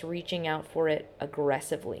 is just reaching out for it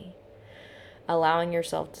aggressively. Allowing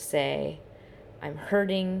yourself to say, I'm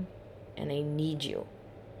hurting and I need you.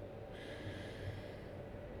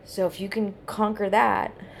 So if you can conquer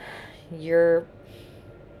that, you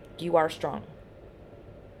are strong.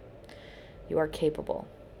 You are capable.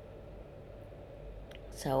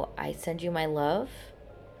 So I send you my love,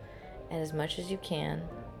 and as much as you can,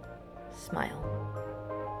 smile.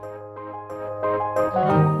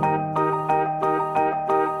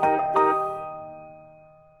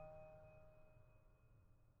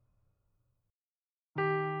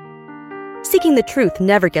 Seeking the truth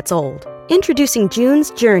never gets old. Introducing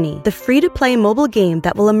June's Journey, the free-to-play mobile game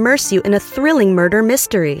that will immerse you in a thrilling murder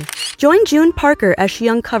mystery. Join June Parker as she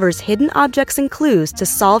uncovers hidden objects and clues to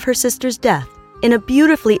solve her sister's death in a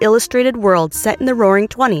beautifully illustrated world set in the Roaring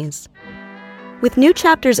 '20s. With new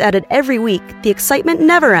chapters added every week, the excitement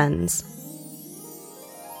never ends.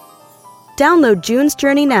 Download June's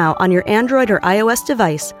Journey now on your Android or iOS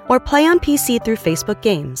device, or play on PC through Facebook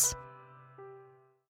Games.